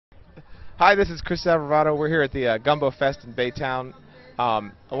Hi, this is Chris Alvarado. We're here at the Gumbo Fest in Baytowne.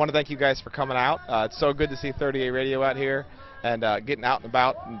 I want to thank you guys for coming out. It's so good to see 30A Radio out here and getting out and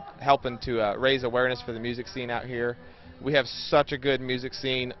about and helping to raise awareness for the music scene out here. We have such a good music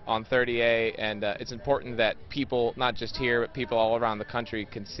scene on 30A, and it's important that people, not just here, but people all around the country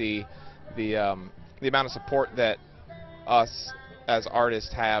can see the amount of support that us as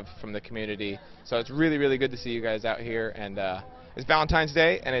artists have from the community. So it's really, really good to see you guys out here. And it's Valentine's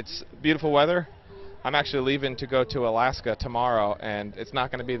Day, and it's beautiful weather. I'm actually leaving to go to Alaska tomorrow, and it's not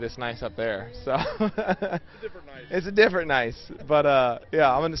going to be this nice up there. So it's a different nice. But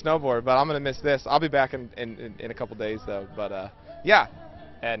yeah, I'm going to snowboard, but I'm going to miss this. I'll be back in a couple days, though. But yeah,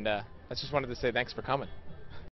 and I just wanted to say thanks for coming.